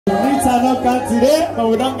today, but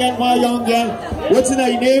we don't get more young girl. What's your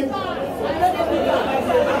name?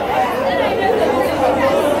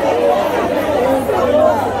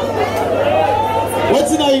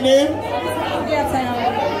 What's your name?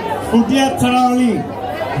 Fudia Tarali.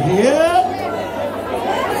 Yeah.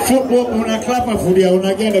 Football, una clap for Fudia,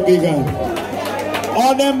 una get a big one.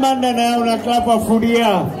 All them man now, una clap for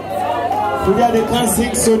Fudia. Fudia, they can't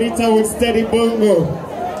sing Sonita with steady bongo.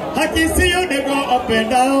 I can see you, they go up and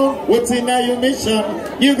down. What's in your mission?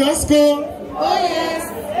 You go school? Oh yes,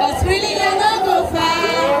 but really you don't go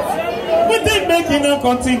far. But then make you not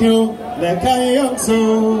continue. Like a young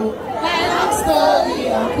soul. My long story,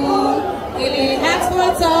 uncle. Really ask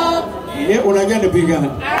what's up. Yeah, when I get the big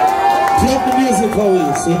hand. Play the music for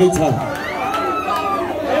you, Sonita.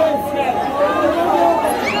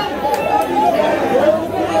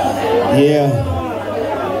 Yeah.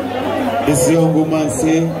 This young woman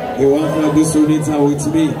say they want to do Sonita with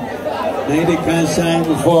me. Now they can shine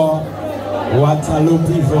before Waterloo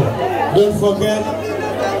people. Don't forget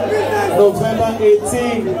November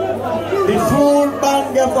 18. The full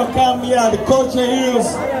band for come here, the culture heroes.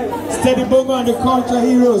 Steady Bongo and the culture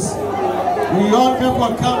heroes. We all get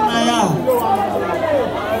for come here.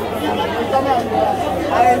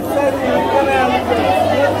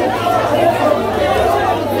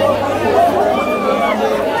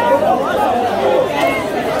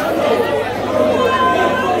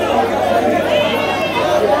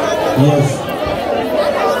 Yes.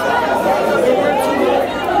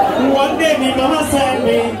 One day, my mama sent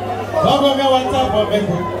me. Bongo got what's up for me.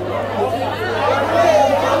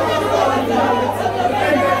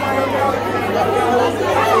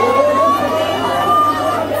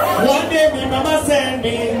 One day, my mama sent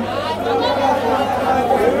me.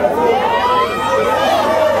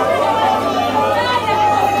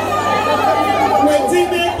 When she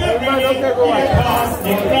make every day, they pass,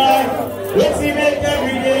 they cry. When she make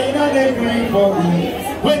every day, you know they grieve for me.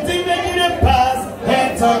 When she make it pass,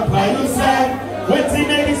 they talk by you side. When she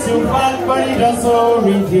make it so bad, but it does all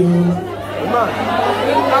review.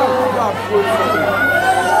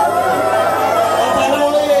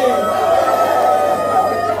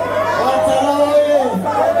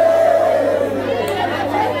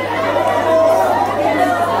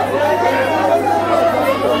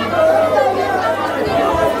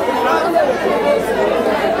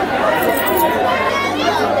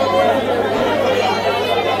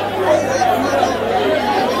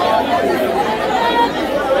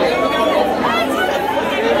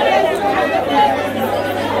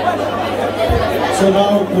 So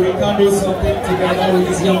now we can do something together with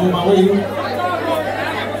this young woman with you.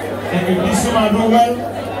 And if this woman do well,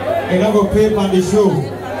 you're not going to pay for the show.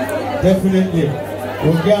 Definitely.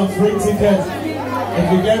 We'll get a free ticket. If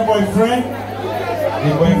you get a boyfriend,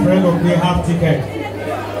 the boyfriend will pay half ticket.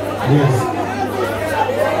 Yes.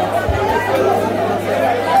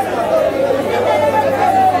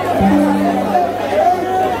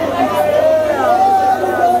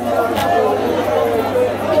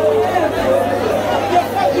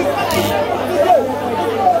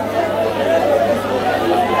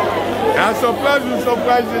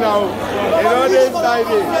 Surprise you now. You know they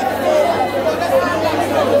excited.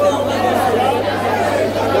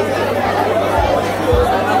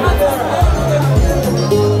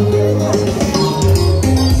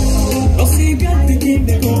 Oh, see, get the king,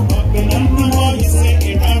 they go up and I know what you say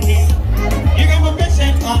in a ring. You got my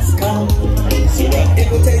patient Oscar, so that they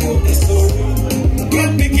will tell you the story. Get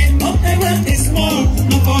the king up and it's small,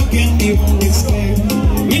 no forget even this way.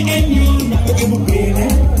 Me and you, not to give a baby,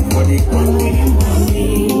 for the country.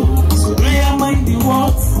 So do you mind the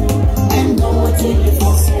words and know what you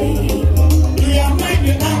for say? Do you mind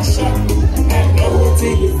the action and know what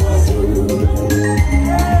you for do?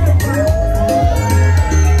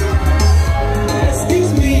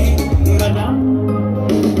 Excuse me, madam.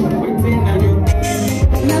 Waiting on you.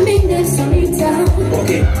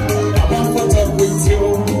 Okay, I want to talk with you.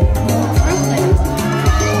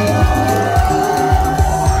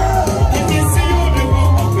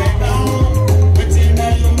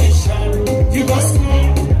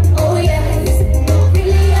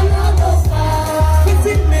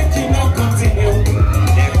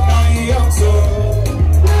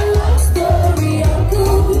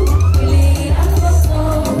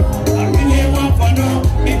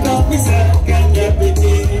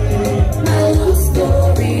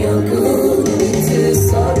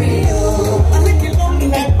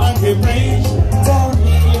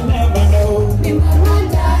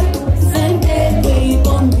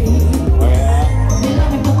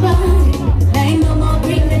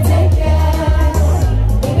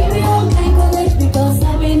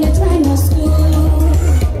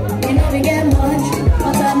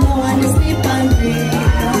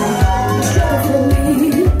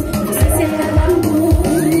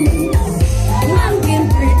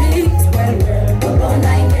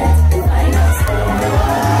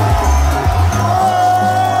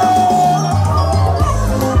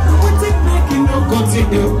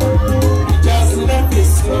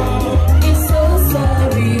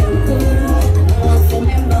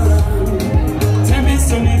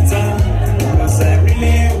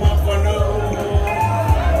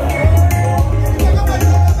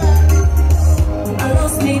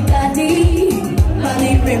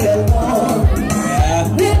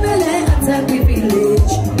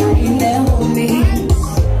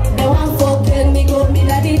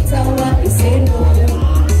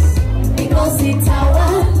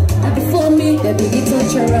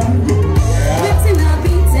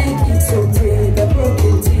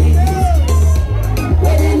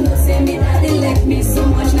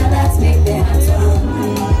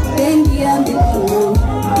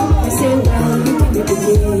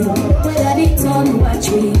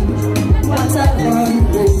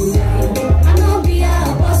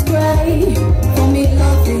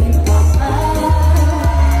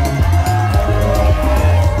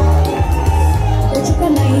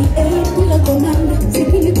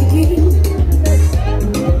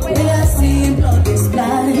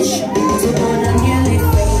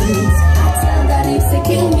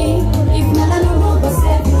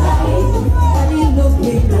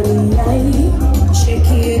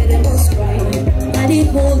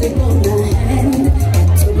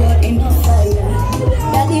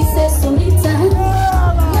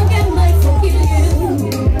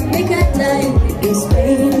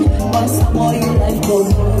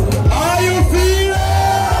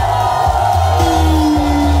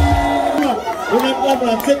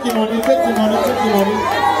 take your money, take your money, take your money,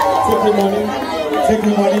 take your money, take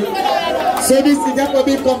your money. So this is going to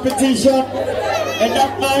be competition, and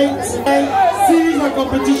that night, series of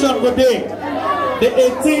competition today, the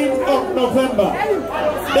 18th of November.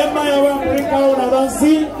 Then my will bring out I don't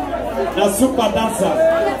see the super dancer,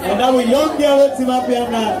 and that will young girl team up here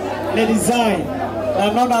the design,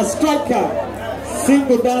 and not a striker,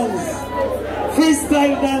 single dance,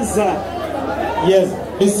 freestyle dancer. Yes,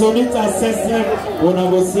 the Sonita Session will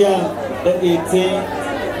negotiate the 18th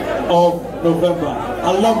of November.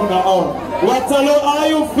 I love you all. Waterloo, how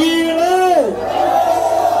you feeling?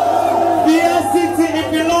 Viassy,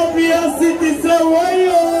 if you love Viassy, say why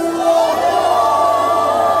you.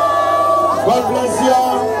 God bless you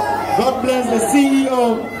all. God bless the CEO.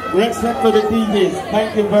 Respect to the DJs.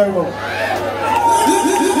 Thank you very much.